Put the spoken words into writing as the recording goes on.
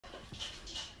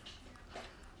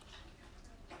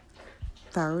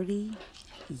30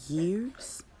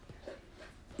 years?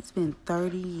 It's been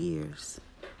 30 years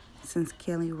since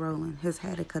Kelly Rowland has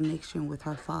had a connection with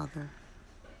her father.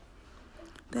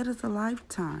 That is a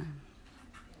lifetime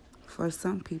for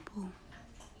some people.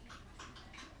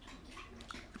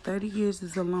 30 years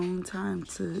is a long time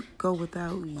to go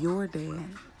without your dad.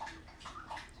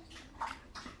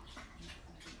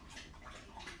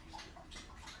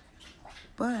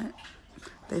 But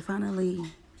they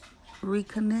finally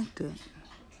reconnected.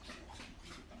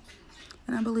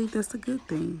 And I believe that's a good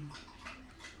thing.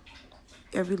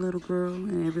 Every little girl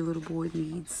and every little boy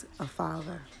needs a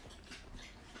father.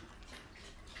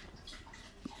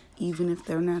 Even if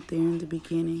they're not there in the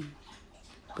beginning,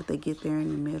 but they get there in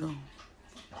the middle.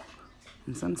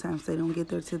 And sometimes they don't get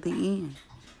there to the end.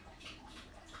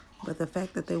 But the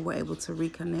fact that they were able to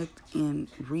reconnect and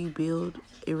rebuild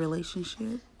a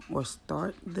relationship or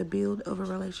start the build of a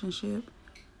relationship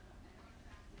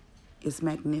is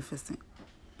magnificent.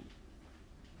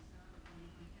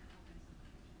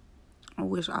 I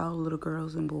wish all little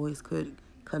girls and boys could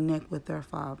connect with their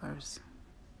fathers.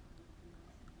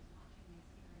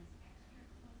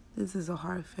 This is a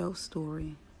heartfelt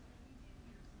story.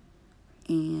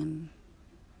 And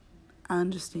I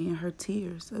understand her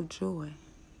tears of joy,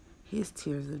 his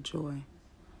tears of joy,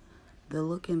 the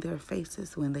look in their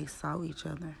faces when they saw each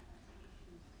other.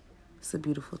 It's a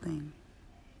beautiful thing.